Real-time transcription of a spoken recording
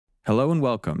Hello and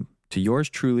welcome to yours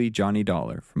truly, Johnny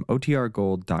Dollar from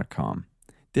OTRGold.com.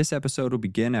 This episode will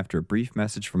begin after a brief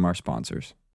message from our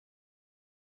sponsors.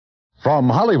 From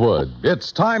Hollywood,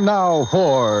 it's time now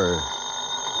for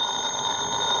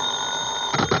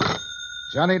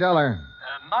Johnny Dollar.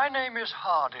 My name is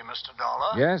Hardy, Mr.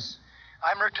 Dollar. Yes?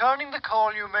 I'm returning the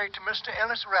call you made to Mr.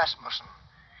 Ellis Rasmussen.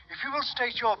 If you will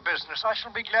state your business, I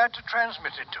shall be glad to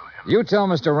transmit it to him. You tell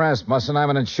Mr. Rasmussen I'm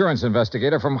an insurance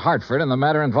investigator from Hartford, and the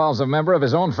matter involves a member of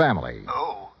his own family.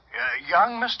 Oh,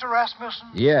 young Mr. Rasmussen?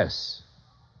 Yes.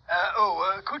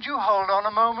 Could you hold on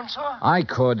a moment, sir? I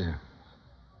could.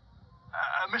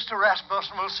 Mr.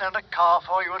 Rasmussen will send a car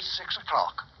for you at 6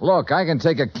 o'clock. Look, I can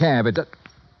take a cab.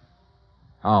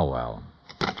 Oh, well.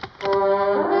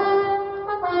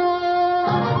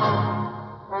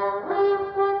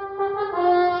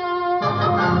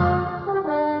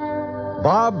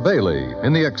 Bob Bailey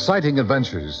in the exciting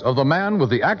adventures of the man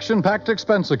with the action-packed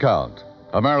expense account.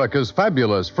 America's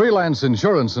fabulous freelance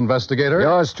insurance investigator.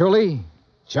 Yours truly,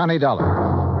 Johnny Dollar.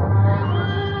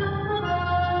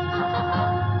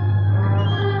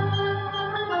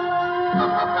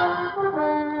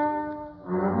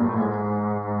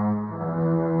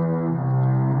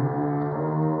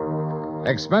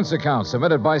 Expense account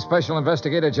submitted by Special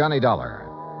Investigator Johnny Dollar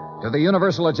to the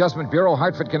Universal Adjustment Bureau,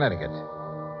 Hartford, Connecticut.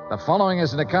 The following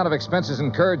is an account of expenses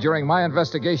incurred during my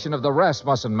investigation of the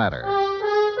Rasmussen matter.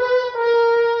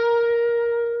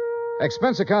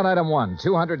 Expense account item 1,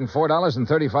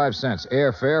 $204.35,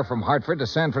 airfare from Hartford to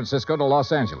San Francisco to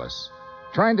Los Angeles.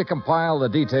 Trying to compile the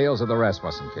details of the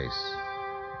Rasmussen case.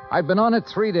 I'd been on it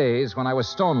 3 days when I was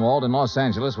stonewalled in Los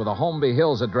Angeles with a Holmby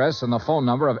Hills address and the phone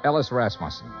number of Ellis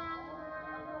Rasmussen.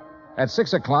 At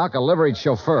 6 o'clock, a liveried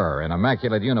chauffeur in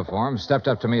immaculate uniform stepped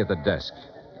up to me at the desk.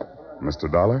 Mr.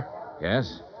 Dollar?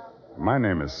 Yes? My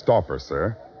name is Stauffer,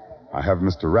 sir. I have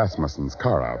Mr. Rasmussen's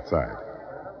car outside.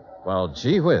 Well,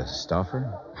 gee whiz,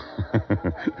 Stauffer.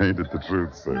 Ain't it the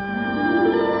truth, sir?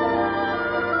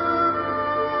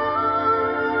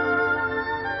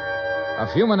 A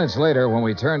few minutes later, when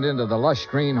we turned into the lush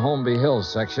green Holmby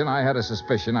Hills section, I had a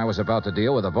suspicion I was about to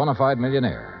deal with a bona fide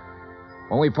millionaire.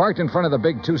 When we parked in front of the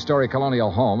big two-story colonial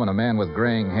home and a man with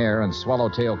graying hair and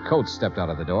swallowtail coat stepped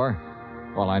out of the door,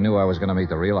 well, I knew I was going to meet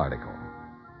the real article.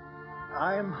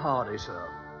 I'm Hardy, sir.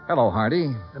 Hello,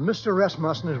 Hardy. Mr.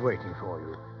 Rasmussen is waiting for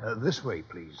you. This way,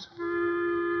 please.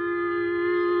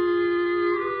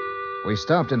 We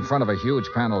stopped in front of a huge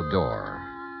paneled door.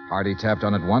 Hardy tapped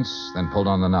on it once, then pulled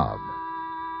on the knob.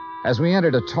 As we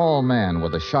entered, a tall man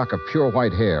with a shock of pure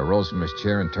white hair rose from his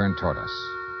chair and turned toward us.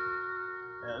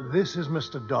 This is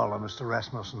Mr. Dollar, Mr.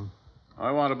 Rasmussen.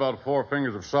 I want about 4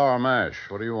 fingers of sour mash.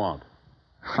 What do you want?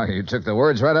 Oh, you took the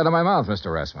words right out of my mouth,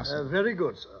 Mr. Rasmussen. Very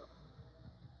good, sir.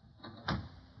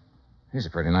 He's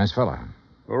a pretty nice fellow.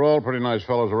 We're all pretty nice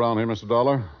fellows around here, Mr.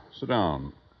 Dollar. Sit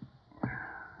down.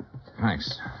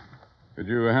 Thanks. Could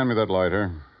you hand me that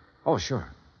lighter? Oh, sure.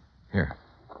 Here.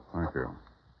 Thank you.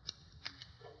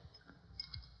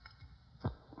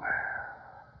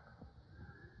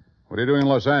 What are you doing in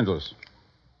Los Angeles?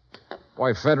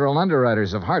 Why, federal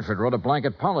underwriters of Hartford wrote a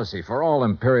blanket policy for all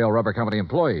Imperial Rubber Company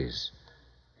employees.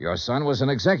 Your son was an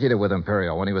executive with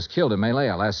Imperial when he was killed in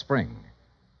Malaya last spring.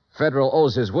 Federal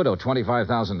owes his widow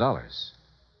 $25,000.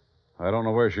 I don't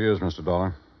know where she is, Mr.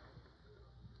 Dollar.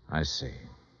 I see.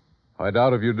 I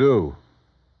doubt if you do.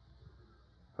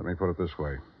 Let me put it this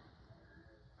way.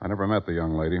 I never met the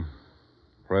young lady.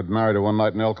 Fred married her one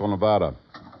night in Elko, Nevada.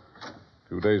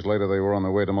 2 days later, they were on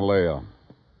their way to Malaya.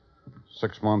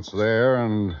 6 months there,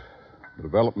 and the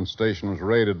development station was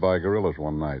raided by guerrillas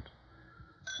one night.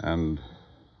 And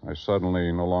I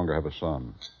suddenly no longer have a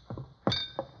son.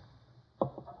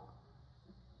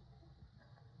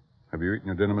 Have you eaten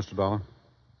your dinner, Mr. Dollar?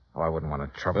 Oh, I wouldn't want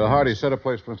to trouble you. Hardy, set a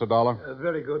place for Mr. Dollar.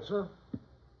 Very good, sir.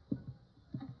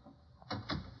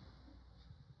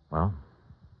 Well?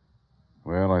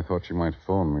 Well, I thought she might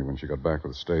phone me when she got back to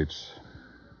the States.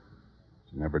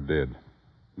 She never did.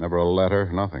 Never a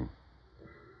letter, nothing.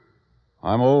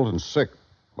 I'm old and sick,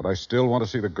 but I still want to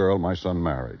see the girl my son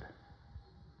married.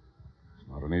 It's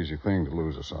not an easy thing to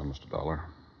lose a son, Mr. Dollar.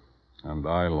 And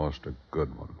I lost a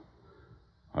good one.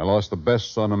 I lost the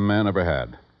best son a man ever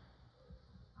had.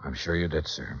 I'm sure you did,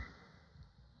 sir.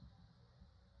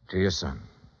 To your son.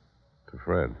 To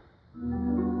Fred.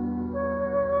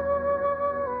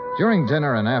 During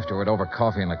dinner and afterward, over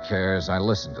coffee and liqueurs, I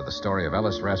listened to the story of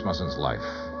Ellis Rasmussen's life.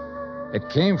 It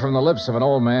came from the lips of an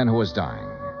old man who was dying,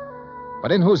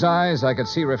 but in whose eyes I could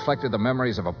see reflected the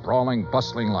memories of a brawling,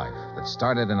 bustling life that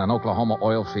started in an Oklahoma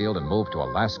oil field and moved to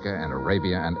Alaska and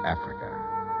Arabia and Africa.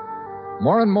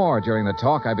 More and more during the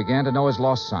talk, I began to know his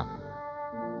lost son.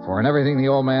 For in everything the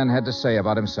old man had to say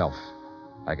about himself,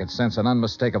 I could sense an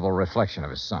unmistakable reflection of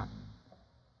his son.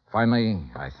 Finally,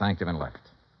 I thanked him and left.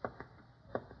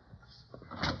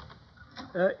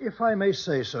 If I may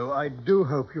say so, I do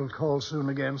hope you'll call soon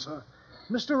again, sir.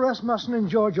 Mr. Rasmussen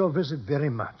enjoyed your visit very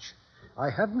much. I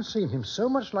haven't seen him so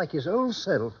much like his old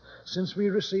self since we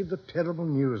received the terrible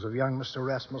news of young Mr.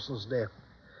 Rasmussen's death.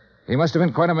 He must have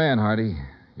been quite a man, Hardy.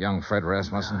 Young Fred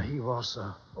Rasmussen. He was,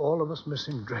 sir. All of us miss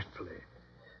him dreadfully.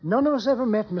 None of us ever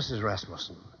met Mrs.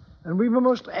 Rasmussen, and we were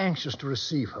most anxious to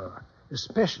receive her,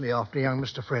 especially after young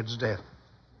Mr. Fred's death.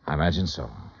 I imagine so.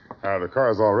 The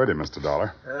car's all ready, Mr.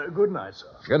 Dollar. Good night, sir.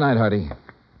 Good night, Hardy.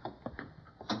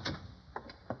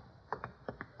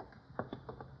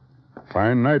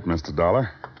 Fine night, Mr. Dollar.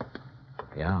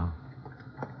 Yeah.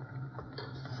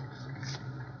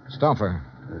 Stoffer,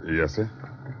 Yes, sir?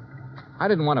 I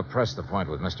didn't want to press the point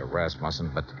with Mr.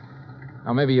 Rasmussen, but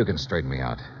now maybe you can straighten me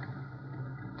out.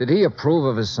 Did he approve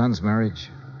of his son's marriage?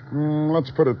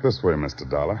 Let's put it this way, Mr.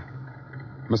 Dollar.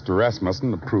 Mr.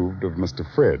 Rasmussen approved of Mr.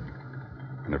 Fred.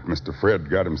 And if Mr. Fred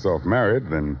got himself married,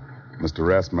 then Mr.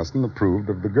 Rasmussen approved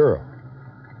of the girl.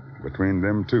 Between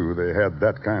them two, they had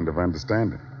that kind of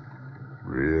understanding.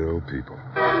 Real people.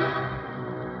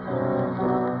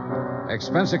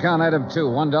 Expense account item 2,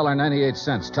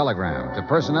 $1.98. Telegram to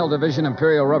Personnel Division,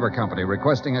 Imperial Rubber Company,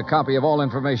 requesting a copy of all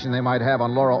information they might have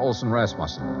on Laura Olson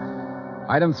Rasmussen.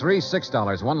 Item 3,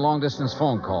 $6. One long-distance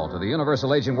phone call to the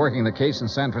Universal agent working the case in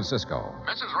San Francisco.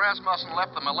 Mrs. Rasmussen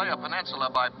left the Malaya Peninsula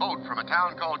by boat from a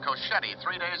town called Cosheti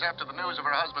 3 days after the news of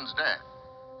her husband's death.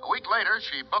 A week later,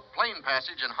 she booked plane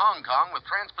passage in Hong Kong with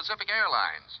Trans-Pacific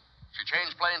Airlines. She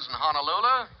changed planes in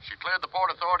Honolulu. She cleared the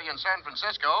Port Authority in San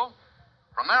Francisco.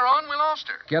 From there on, we lost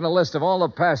her. Get a list of all the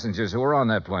passengers who were on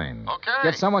that plane. Okay.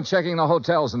 Get someone checking the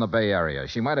hotels in the Bay Area.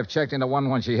 She might have checked into one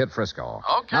when she hit Frisco.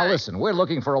 Okay. Now listen, we're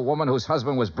looking for a woman whose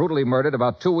husband was brutally murdered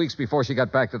about 2 weeks before she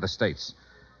got back to the States.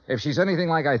 If she's anything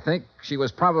like I think, she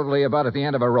was probably about at the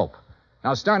end of a rope.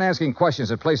 Now start asking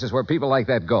questions at places where people like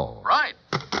that go. Right.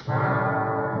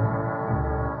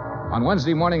 On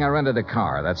Wednesday morning, I rented a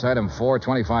car. That's item 4,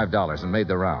 $25, and made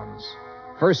the rounds.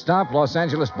 First stop, Los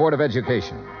Angeles Board of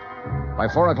Education. By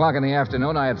 4 o'clock in the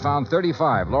afternoon, I had found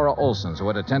 35 Laura Olsons who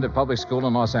had attended public school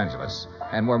in Los Angeles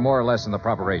and were more or less in the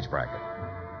proper age bracket.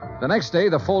 The next day,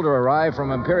 the folder arrived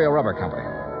from Imperial Rubber Company.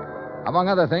 Among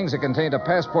other things, it contained a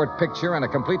passport picture and a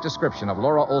complete description of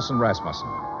Laura Olson Rasmussen.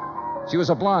 She was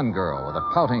a blonde girl with a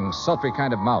pouting, sultry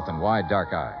kind of mouth and wide,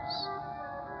 dark eyes.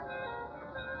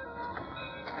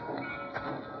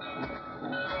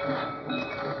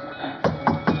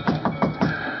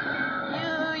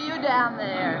 You down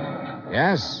there.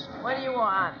 Yes? What do you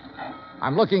want?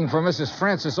 I'm looking for Mrs.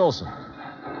 Frances Olson.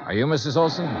 Are you Mrs.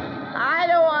 Olson? I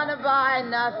don't want to buy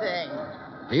nothing.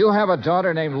 Do you have a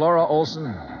daughter named Laura Olson?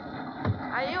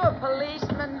 Are you a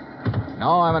policeman?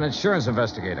 No, I'm an insurance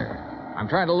investigator. I'm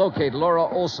trying to locate Laura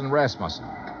Olson Rasmussen.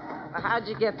 Well, how'd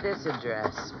you get this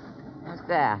address? What's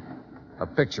that? A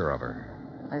picture of her.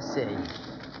 Let's see.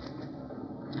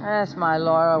 That's my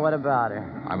Laura. What about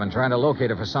her? I've been trying to locate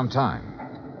her for some time.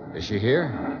 Is she here?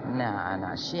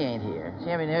 No, she ain't here. She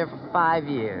ain't been here for 5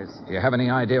 years. Do you have any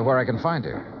idea where I can find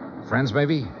her? Friends,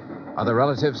 maybe? Other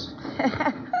relatives?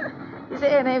 You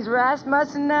say her name's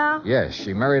Rasmussen now? Yes,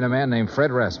 she married a man named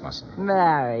Fred Rasmussen.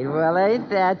 Married. Well, ain't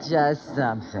that just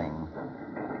something?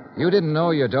 You didn't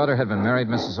know your daughter had been married,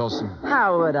 Mrs. Olson?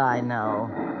 How would I know?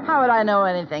 How would I know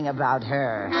anything about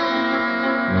her?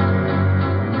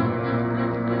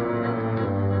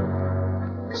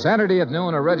 Saturday at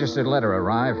noon, a registered letter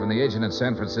arrived from the agent in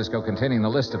San Francisco containing the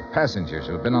list of passengers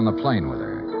who had been on the plane with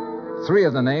her. 3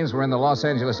 of the names were in the Los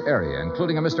Angeles area,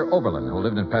 including a Mr. Oberlin, who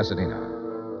lived in Pasadena.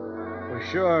 Well,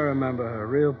 sure, I remember her.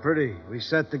 Real pretty. We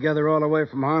sat together all the way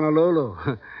from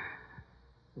Honolulu.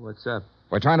 What's up?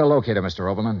 We're trying to locate her,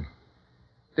 Mr. Oberlin.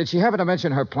 Did she happen to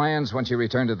mention her plans when she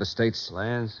returned to the States?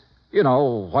 Plans? You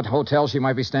know, what hotel she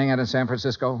might be staying at in San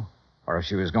Francisco? Or if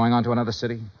she was going on to another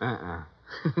city? No,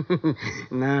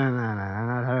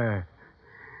 not her.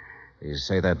 You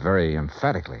say that very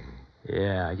emphatically.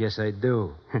 Yeah, I guess I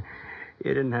do.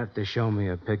 You didn't have to show me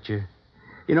a picture.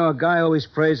 You know, a guy always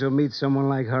prays he'll meet someone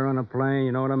like her on a plane,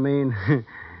 you know what I mean?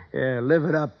 Yeah, live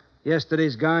it up.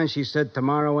 Yesterday's gone, she said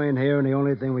tomorrow ain't here, and the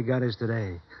only thing we got is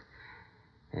today.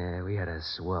 Yeah, we had a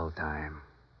swell time.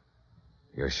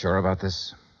 You're sure about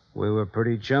this? We were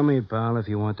pretty chummy, pal, if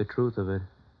you want the truth of it.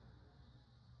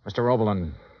 Mr.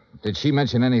 Oberlin, did she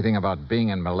mention anything about being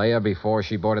in Malaya before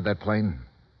she boarded that plane?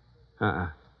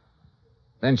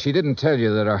 Then she didn't tell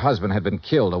you that her husband had been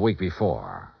killed a week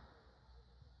before.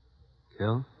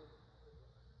 Killed?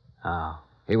 Oh.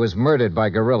 He was murdered by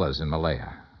guerrillas in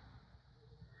Malaya.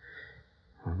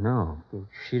 No.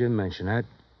 She didn't mention that.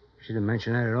 She didn't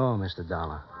mention that at all, Mr.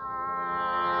 Dollar.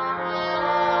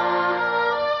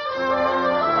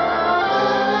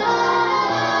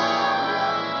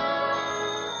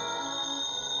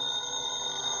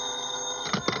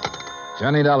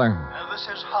 Johnny Dollar. This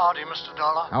is Hardy, Mr.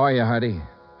 Dollar. How are you, Hardy?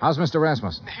 How's Mr.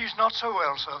 Rasmussen? He's not so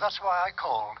well, sir. That's why I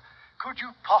called. Could you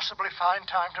possibly find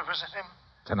time to visit him?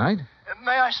 Tonight?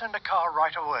 May I send a car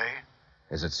right away?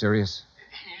 Is it serious?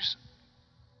 He's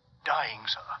dying,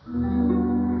 sir.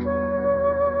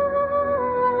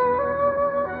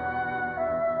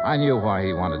 I knew why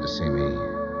he wanted to see me.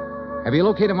 Have you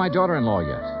located my daughter-in-law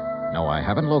yet? No, I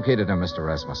haven't located her, Mr.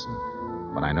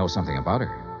 Rasmussen. But I know something about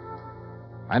her.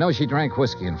 I know she drank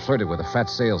whiskey and flirted with a fat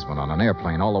salesman on an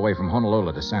airplane all the way from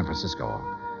Honolulu to San Francisco.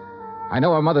 I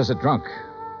know her mother's a drunk.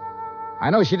 I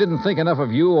know she didn't think enough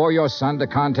of you or your son to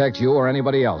contact you or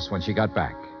anybody else when she got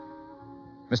back.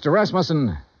 Mr.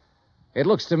 Rasmussen, it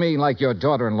looks to me like your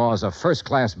daughter-in-law is a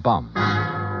first-class bum.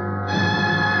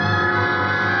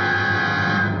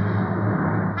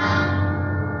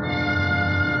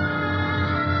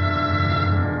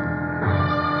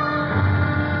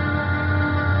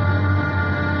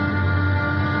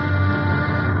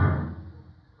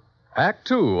 Act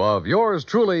Two of yours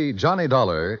truly, Johnny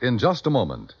Dollar, in just a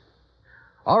moment.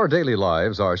 Our daily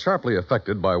lives are sharply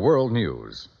affected by world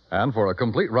news. And for a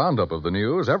complete roundup of the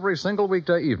news every single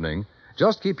weekday evening,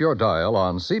 just keep your dial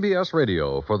on CBS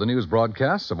Radio for the news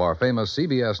broadcasts of our famous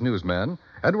CBS newsmen,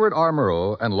 Edward R.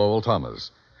 Murrow and Lowell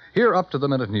Thomas. Hear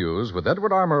up-to-the-minute news with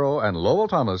Edward R. Murrow and Lowell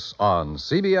Thomas on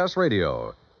CBS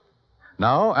Radio.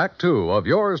 Now, Act Two of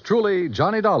yours truly,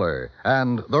 Johnny Dollar,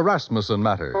 and the Rasmussen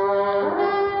Matter.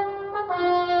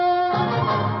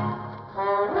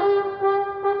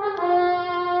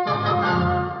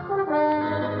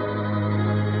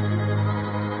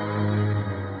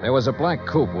 There was a black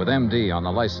coupe with MD on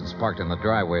the license parked in the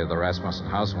driveway of the Rasmussen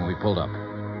house when we pulled up.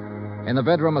 In the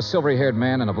bedroom, a silvery-haired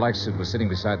man in a black suit was sitting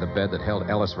beside the bed that held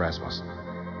Ellis Rasmussen.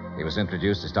 He was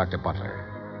introduced as Dr.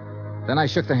 Butler. Then I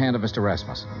shook the hand of Mr.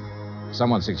 Rasmussen.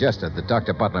 Someone suggested that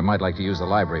Dr. Butler might like to use the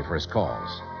library for his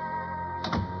calls.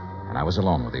 And I was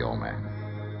alone with the old man.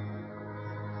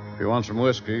 If you want some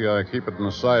whiskey, I keep it in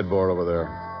the sideboard over there.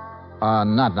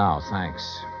 Not now,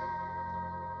 thanks.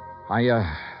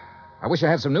 I wish I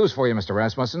had some news for you, Mr.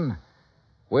 Rasmussen.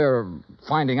 We're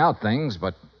finding out things,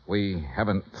 but we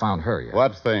haven't found her yet.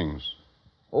 What things?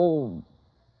 Oh,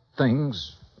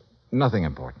 things. Nothing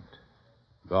important.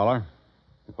 Dollar,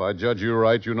 if I judge you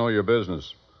right, you know your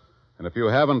business. And if you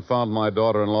haven't found my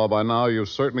daughter-in-law by now, you've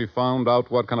certainly found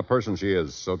out what kind of person she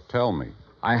is. So tell me.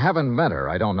 I haven't met her.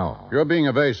 I don't know. You're being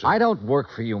evasive. I don't work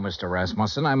for you, Mr.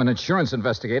 Rasmussen. I'm an insurance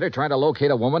investigator trying to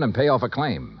locate a woman and pay off a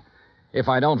claim. If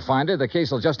I don't find her, the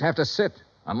case will just have to sit,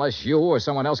 unless you or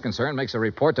someone else concerned makes a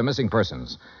report to missing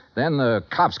persons. Then the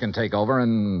cops can take over,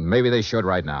 and maybe they should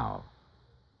right now.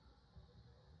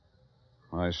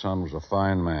 My son was a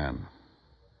fine man.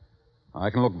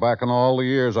 I can look back on all the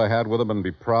years I had with him and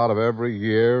be proud of every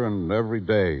year and every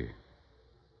day.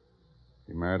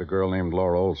 He married a girl named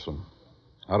Laura Olson.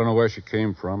 I don't know where she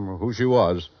came from or who she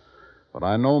was, but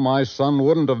I know my son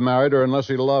wouldn't have married her unless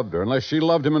he loved her, unless she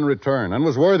loved him in return and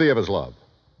was worthy of his love.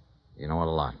 You know a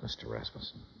lot, Mr.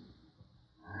 Rasmussen.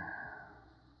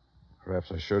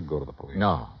 Perhaps I should go to the police.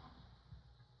 No,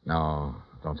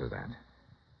 don't do that.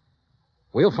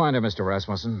 We'll find her, Mr.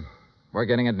 Rasmussen. We're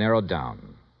getting it narrowed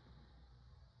down.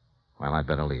 Well, I'd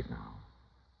better leave now.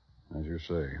 As you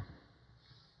say.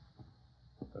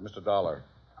 Mr. Dollar.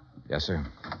 Yes, sir.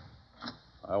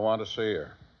 I want to see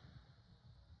her.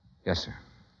 Yes, sir.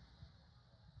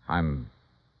 I'm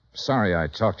sorry I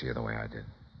talked to you the way I did.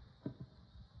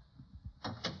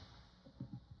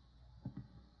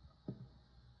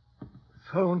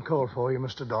 Phone call for you,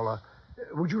 Mr. Dollar.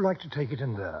 Would you like to take it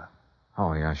in there?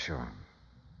 Oh, yeah, sure.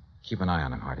 Keep an eye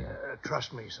on him, Hardy.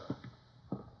 Trust me, sir.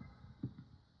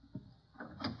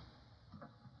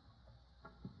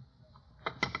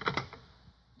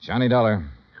 Johnny Dollar.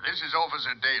 This is Officer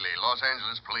Daly, Los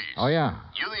Angeles Police. Oh, yeah.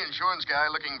 You the insurance guy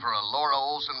looking for a Laura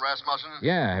Olson Rasmussen?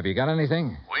 Yeah, have you got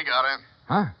anything? We got her.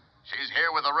 Huh? She's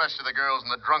here with the rest of the girls in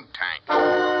the drunk tank.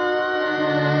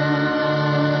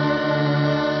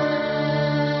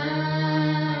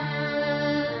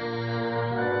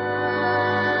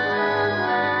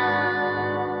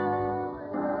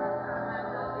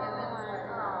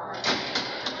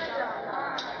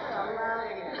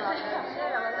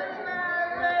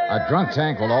 A drunk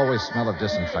tank will always smell of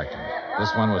disinfectant.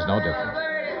 This one was no different.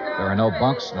 There are no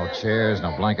bunks, no chairs,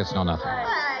 no blankets, no nothing.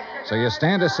 So you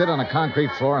stand or sit on a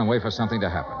concrete floor and wait for something to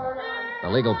happen. The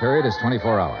legal period is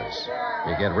 24 hours.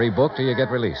 You get rebooked or you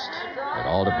get released. It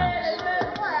all depends.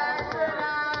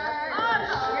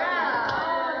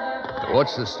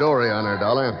 What's the story on her,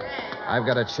 Dollar? I've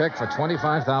got a check for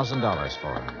 $25,000 for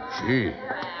her. Gee,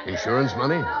 insurance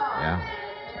money? Yeah.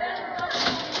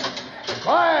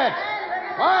 Quiet!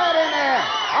 Quiet in there!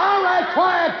 All right,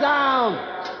 quiet down!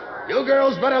 You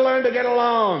girls better learn to get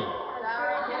along.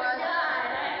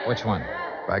 Which one?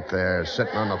 Back there,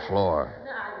 sitting on the floor.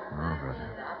 Oh, brother.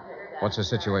 What's the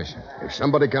situation? If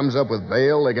somebody comes up with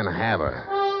bail, they can have her.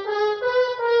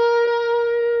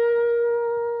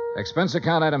 Expense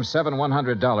account item 7,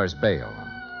 $100 bail.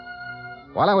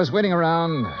 While I was waiting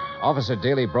around, Officer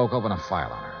Daly broke open a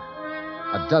file on her.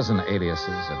 A dozen aliases,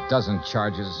 a dozen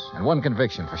charges, and one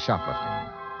conviction for shoplifting.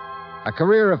 A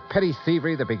career of petty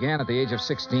thievery that began at the age of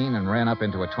 16 and ran up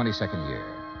into a 22nd year.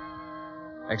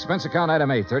 Expense account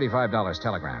item 8, $35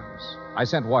 telegrams. I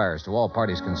sent wires to all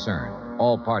parties concerned,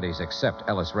 all parties except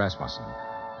Ellis Rasmussen,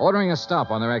 ordering a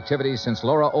stop on their activities since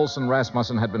Laura Olson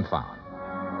Rasmussen had been found.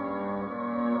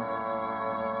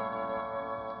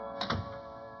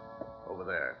 Over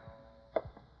there.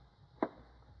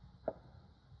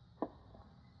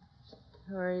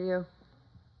 Who are you?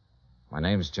 My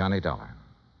name's Johnny Dollar.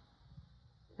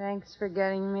 Thanks for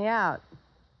getting me out.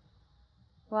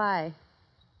 Why?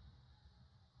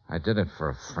 I did it for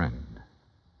a friend.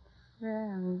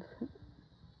 Friend.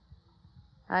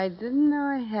 I didn't know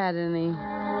I had any.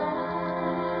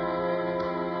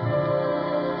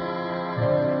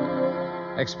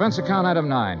 Expense account item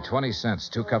 9, 20 cents,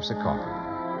 2 cups of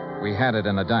coffee. We had it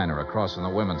in a diner across from the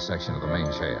women's section of the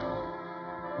main jail.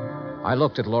 I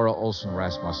looked at Laura Olson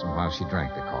Rasmussen while she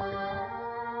drank the coffee.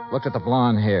 Looked at the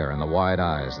blonde hair and the wide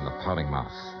eyes and the pouting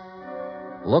mouth.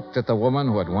 Looked at the woman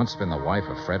who had once been the wife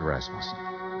of Fred Rasmussen.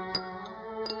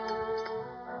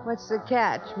 What's the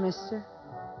catch, mister?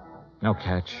 No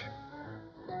catch.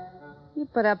 You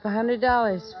put up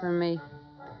 $100 for me.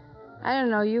 I don't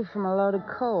know you from a load of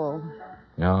coal.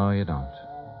 No, you don't.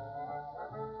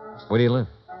 Where do you live?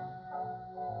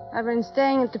 I've been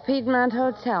staying at the Piedmont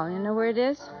Hotel. You know where it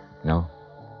is? No.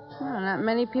 No, not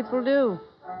many people do.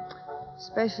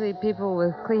 Especially people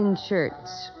with clean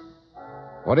shirts.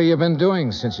 What have you been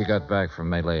doing since you got back from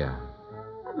Malaya?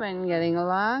 I've been getting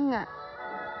along.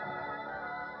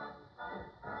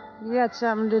 You got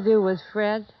something to do with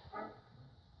Fred?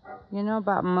 You know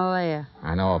about Malaya?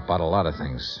 I know about a lot of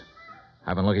things.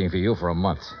 I've been looking for you for a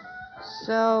month.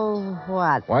 So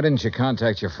what? Why didn't you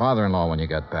contact your father-in-law when you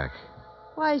got back?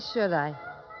 Why should I?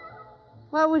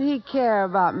 What would he care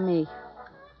about me?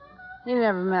 He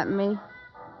never met me.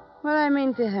 What do I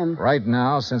mean to him? Right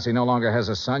now, since he no longer has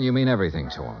a son, you mean everything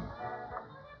to him.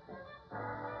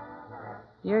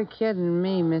 You're kidding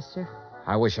me, mister.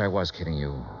 I wish I was kidding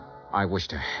you. I wish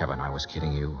to heaven I was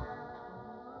kidding you.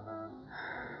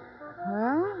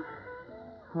 Well,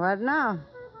 what now?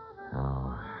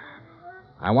 Oh.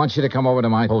 I want you to come over to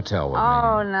my hotel with me.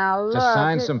 Oh, now look. To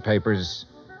sign some papers.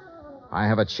 I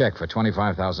have a check for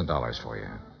 $25,000 for you.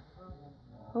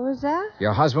 What was that?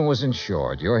 Your husband was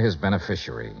insured. You're his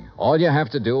beneficiary. All you have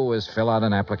to do is fill out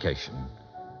an application.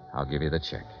 I'll give you the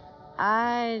check.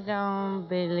 I don't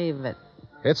believe it.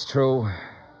 It's true.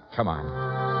 Come on.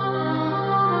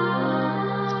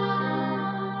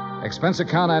 Expense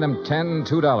account item 10,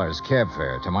 $2, cab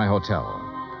fare to my hotel.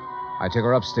 I took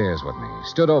her upstairs with me,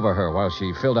 stood over her while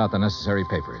she filled out the necessary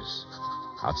papers.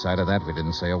 Outside of that, we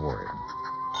didn't say a word.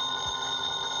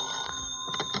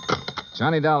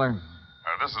 Johnny Dollar.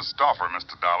 This is Stauffer,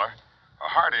 Mr. Dollar.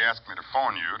 Hardy asked me to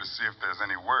phone you to see if there's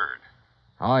any word.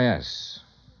 Oh, yes.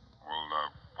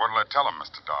 Well, what'll I tell him,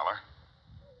 Mr. Dollar?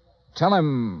 Tell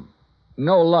him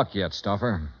no luck yet,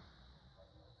 Stauffer.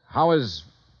 How's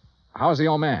the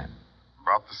old man?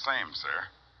 About the same, sir.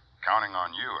 Counting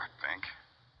on you, I think.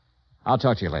 I'll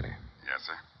talk to you later. Yes,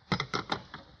 sir.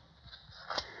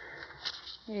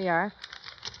 Here you are.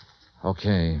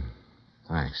 Okay.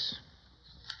 Thanks.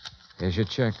 Here's your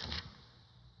check.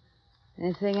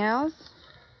 Anything else?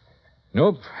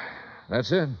 Nope.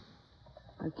 That's it.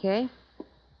 Okay.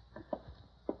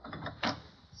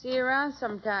 See you around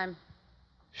sometime.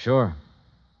 Sure.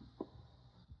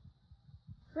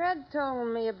 Fred told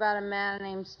me about a man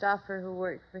named Stauffer who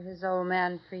worked for his old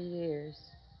man for years.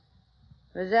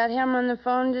 Was that him on the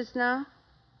phone just now?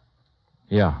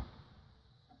 Yeah.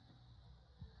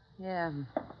 Yeah.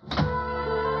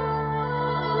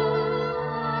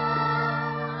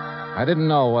 I didn't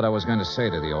know what I was going to say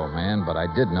to the old man, but I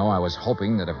did know I was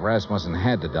hoping that if Rasmussen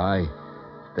had to die,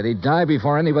 that he'd die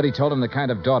before anybody told him the kind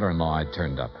of daughter-in-law I'd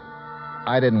turned up.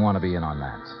 I didn't want to be in on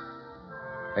that.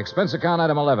 Expense account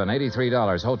item 11,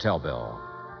 $83, hotel bill.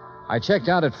 I checked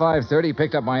out at 5:30,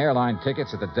 picked up my airline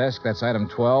tickets at the desk. That's item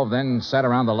 12, then sat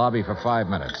around the lobby for 5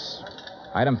 minutes.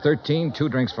 Item 13, 2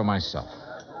 drinks for myself.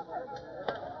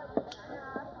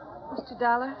 Mr.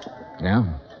 Dollar, Yeah?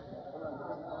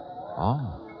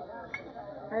 Oh.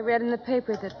 I read in the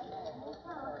paper that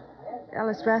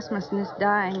Alice Rasmussen is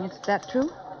dying. Is that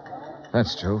true?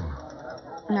 That's true.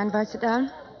 Mind if I sit down?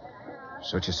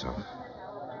 Suit yourself.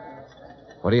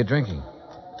 What are you drinking?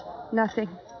 Nothing.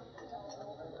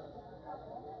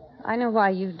 I know why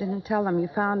you didn't tell them you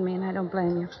found me, and I don't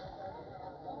blame you.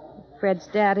 If Fred's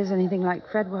dad is anything like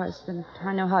Fred was, then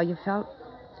I know how you felt.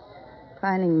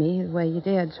 Finding me the way you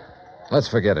did. Let's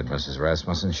forget it, Mrs.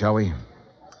 Rasmussen, shall we?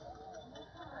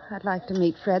 I'd like to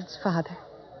meet Fred's father.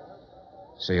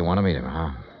 So you want to meet him,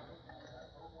 huh?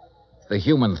 The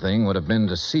human thing would have been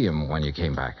to see him when you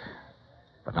came back.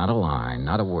 But not a line,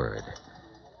 not a word.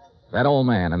 That old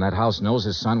man in that house knows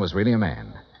his son was really a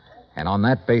man. And on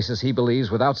that basis, he believes,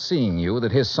 without seeing you,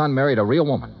 that his son married a real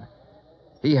woman.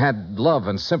 He had love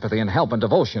and sympathy and help and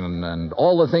devotion and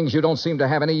all the things you don't seem to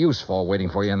have any use for waiting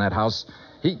for you in that house.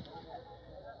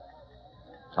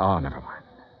 Oh, never mind.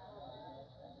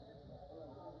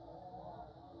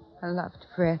 I loved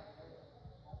Fred.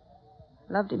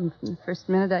 Loved him from the first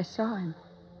minute I saw him.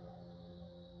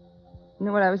 You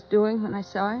know what I was doing when I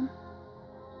saw him?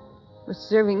 I was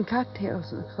serving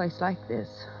cocktails in a place like this.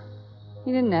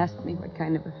 He didn't ask me what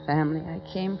kind of a family I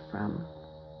came from,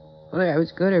 whether I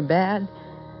was good or bad.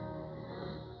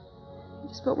 He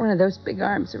just put one of those big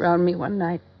arms around me one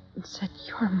night and said,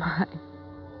 "You're mine."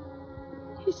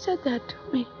 He said that to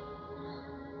me.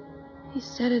 He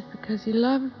said it because he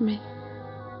loved me.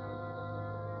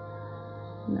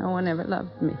 No one ever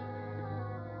loved me.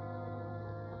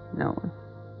 No one.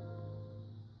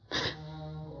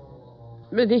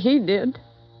 But he did.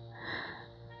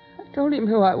 I told him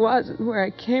who I was and where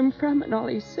I came from, and all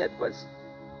he said was,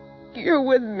 "You're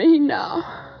with me now."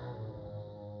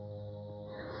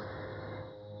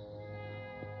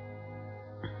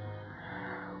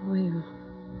 We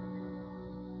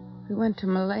went to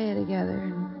Malaya together,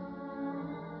 and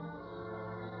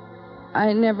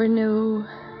I never knew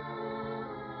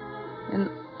in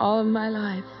all of my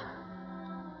life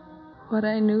what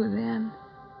I knew then.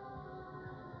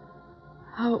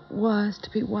 How it was to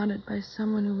be wanted by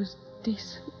someone who was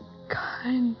decent,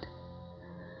 kind.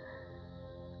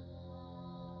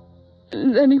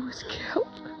 And then he was killed.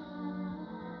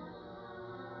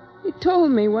 He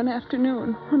told me one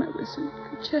afternoon when I was in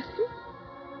Cochetti.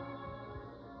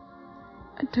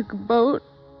 I took a boat,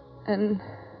 and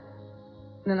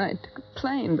then I took a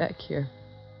plane back here.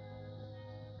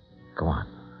 Go on.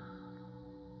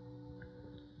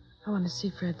 I want to see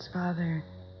Fred's father.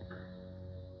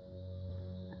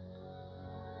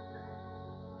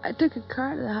 I took a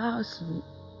car to the house, and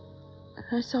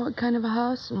I saw what kind of a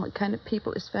house and what kind of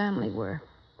people his family were.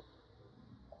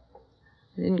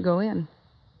 I didn't go in.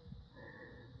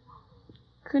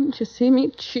 Couldn't you see me,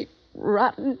 cheap,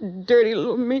 rotten, dirty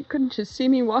little me? Couldn't you see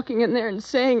me walking in there and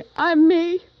saying, "I'm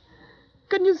me"?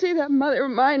 Couldn't you see that mother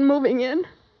of mine moving in?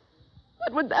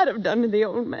 What would that have done to the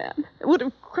old man? It would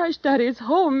have crushed out his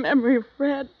whole memory of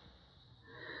Fred.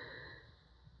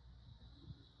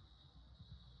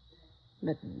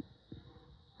 But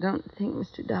don't think,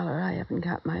 Mr. Dollar, I haven't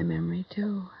got my memory,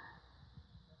 too.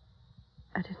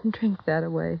 I didn't drink that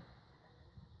away.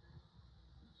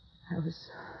 I was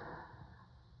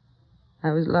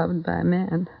loved by a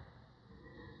man.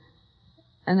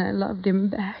 And I loved him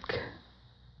back.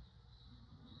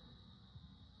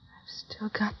 I've still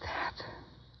got that.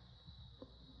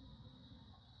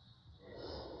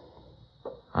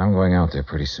 I'm going out there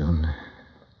pretty soon.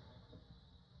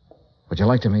 Would you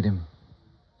like to meet him?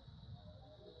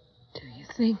 Do you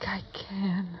think I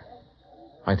can?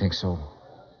 I think so.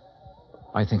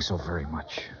 I think so very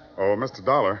much. Oh, Mr.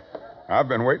 Dollar, I've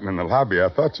been waiting in the lobby. I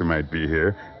thought you might be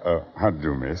here. How'd you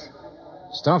do, miss?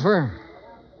 Stuffer,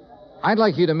 I'd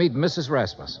like you to meet Mrs.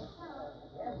 Rasmussen.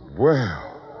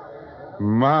 Well,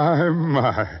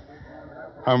 my.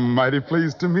 I'm mighty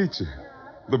pleased to meet you.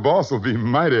 The boss will be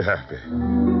mighty happy.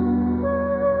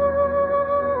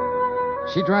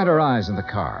 She dried her eyes in the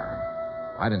car.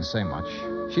 I didn't say much.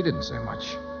 She didn't say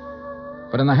much.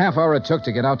 But in the half hour it took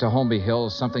to get out to Holmby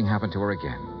Hills, something happened to her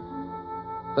again.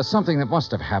 The something that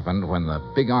must have happened when the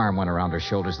big arm went around her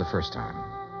shoulders the first time.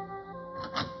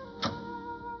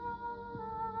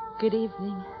 Good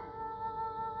evening.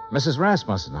 Mrs.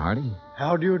 Rasmussen, Hardy.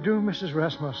 How do you do, Mrs.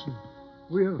 Rasmussen?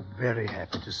 We're very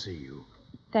happy to see you.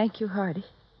 Thank you, Hardy.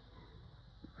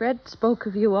 Fred spoke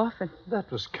of you often.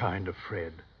 That was kind of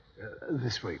Fred.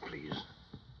 This way, please.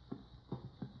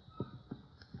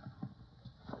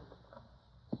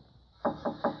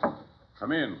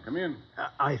 Come in, come in.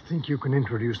 I think you can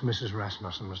introduce Mrs.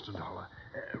 Rasmussen, Mr. Dollar.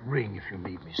 Ring if you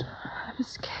need me, sir. I'm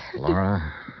scared.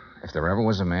 Laura, if there ever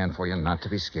was a man for you not to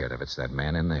be scared of, it's that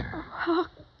man in there. How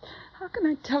can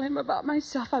I tell him about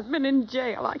myself? I've been in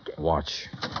jail. I can't. Watch.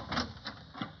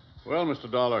 Well, Mr.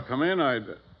 Dollar, come in.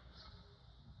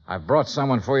 I've brought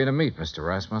someone for you to meet, Mr.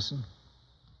 Rasmussen.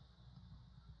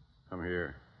 Come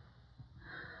here.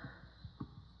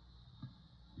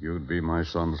 You'd be my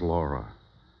son's Laura.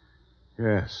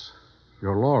 Yes,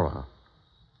 you're Laura.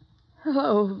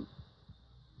 Hello.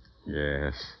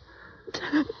 Yes.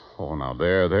 Oh, now,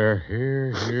 there.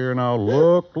 Here. Now,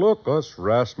 look. Us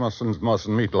Rasmussens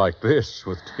mustn't meet like this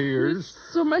with tears.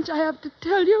 There's so much I have to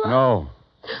tell you. No.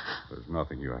 There's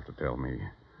nothing you have to tell me.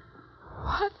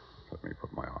 What? Let me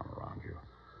put my arm around you.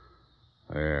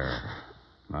 There.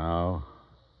 Now,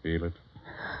 feel it?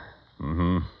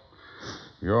 Mm-hmm.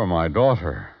 You're my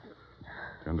daughter. Do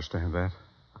you understand that?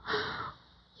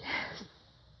 Yes.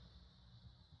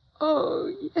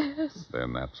 Oh, yes.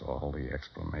 Then that's all the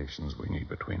explanations we need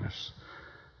between us.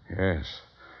 Yes.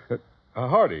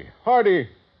 Hardy.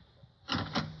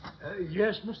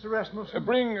 Yes, Mr. Rasmussen?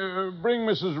 Bring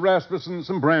Mrs. Rasmussen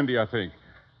some brandy, I think.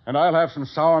 And I'll have some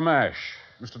sour mash.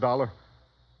 Mr. Dollar?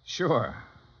 Sure.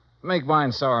 Make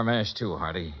mine sour mash, too,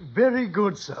 Hardy. Very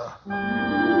good, sir.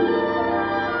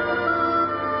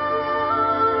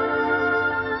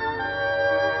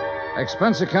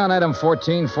 Expense account item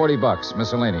 14, $40.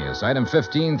 Miscellaneous. Item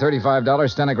 15,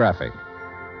 $35, stenographic.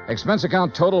 Expense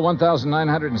account total,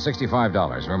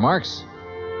 $1,965. Remarks?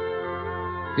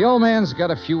 The old man's got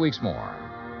a few weeks more.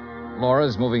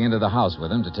 Laura's moving into the house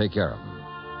with him to take care of him.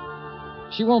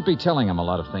 She won't be telling him a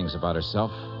lot of things about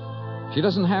herself. She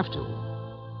doesn't have to.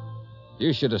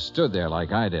 You should have stood there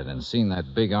like I did and seen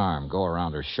that big arm go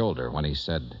around her shoulder when he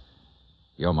said,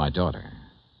 "You're my daughter."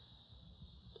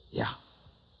 Yeah.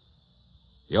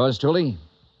 Yours truly,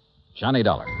 Johnny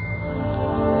Dollar.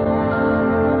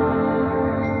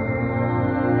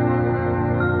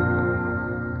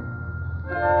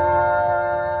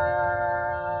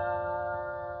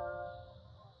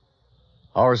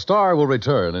 Our star will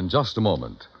return in just a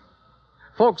moment.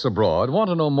 Folks abroad want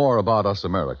to know more about us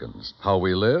Americans, how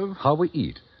we live, how we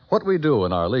eat, what we do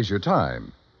in our leisure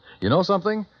time. You know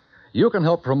something? You can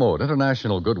help promote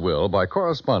international goodwill by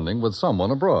corresponding with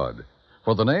someone abroad.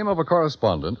 For the name of a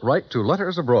correspondent, write to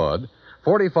Letters Abroad,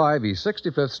 45 East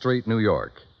 65th Street, New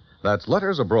York. That's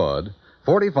Letters Abroad,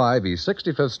 45 East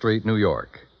 65th Street, New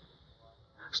York.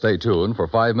 Stay tuned for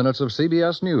 5 minutes of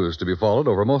CBS News to be followed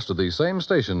over most of these same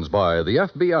stations by the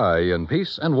FBI in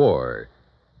Peace and War.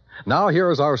 Now, here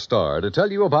is our star to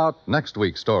tell you about next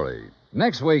week's story.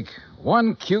 Next week,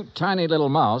 one cute, tiny little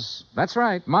mouse, that's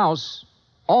right, mouse,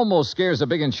 almost scares a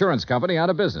big insurance company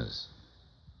out of business.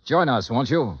 Join us,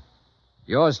 won't you?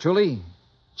 Yours truly,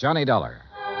 Johnny Dollar.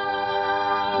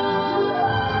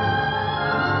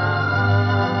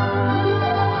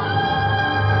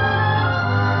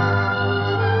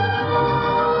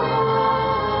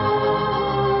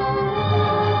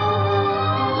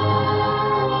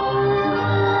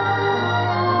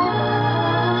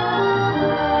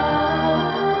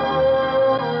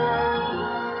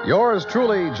 Yours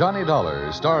truly, Johnny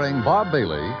Dollar, starring Bob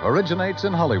Bailey, originates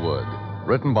in Hollywood.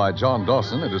 Written by John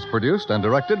Dawson, it is produced and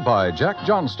directed by Jack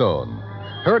Johnstone.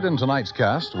 Heard in tonight's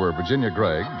cast were Virginia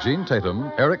Gregg, Gene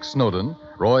Tatum, Eric Snowden,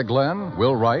 Roy Glenn,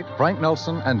 Will Wright, Frank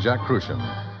Nelson, and Jack Crucian.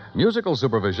 Musical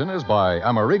supervision is by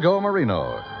Amerigo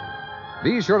Marino.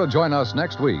 Be sure to join us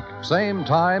next week, same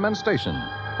time and station,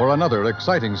 for another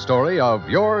exciting story of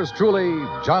yours truly,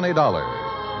 Johnny Dollar.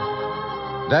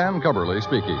 Dan Cubberly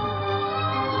speaking.